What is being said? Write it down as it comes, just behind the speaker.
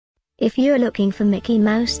If you're looking for Mickey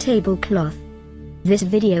Mouse tablecloth, this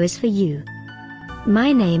video is for you.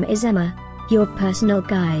 My name is Emma, your personal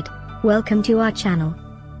guide. Welcome to our channel.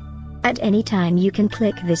 At any time you can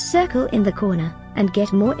click this circle in the corner, and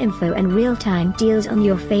get more info and real-time deals on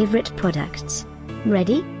your favorite products.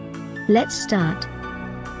 Ready? Let's start.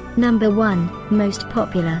 Number 1, Most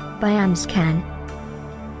Popular, by Amscan.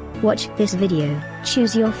 Watch this video,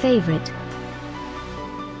 choose your favorite.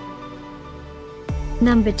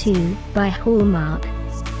 Number 2, by Hallmark.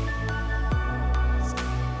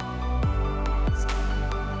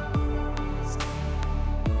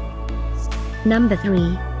 Number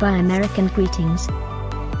 3, by American Greetings.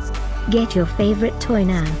 Get your favorite toy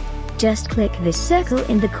now. Just click this circle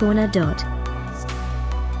in the corner dot.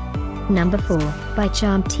 Number 4, by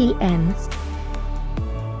CharmTM.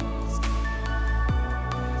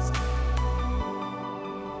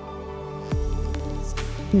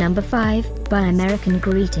 Number 5, by American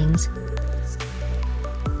Greetings.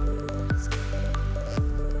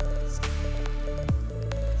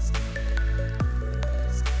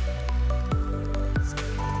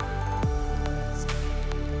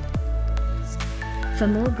 For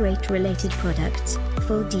more great related products,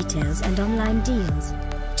 full details and online deals,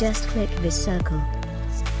 just click this circle.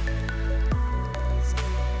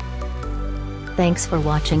 Thanks for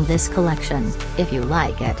watching this collection. If you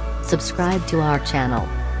like it, subscribe to our channel.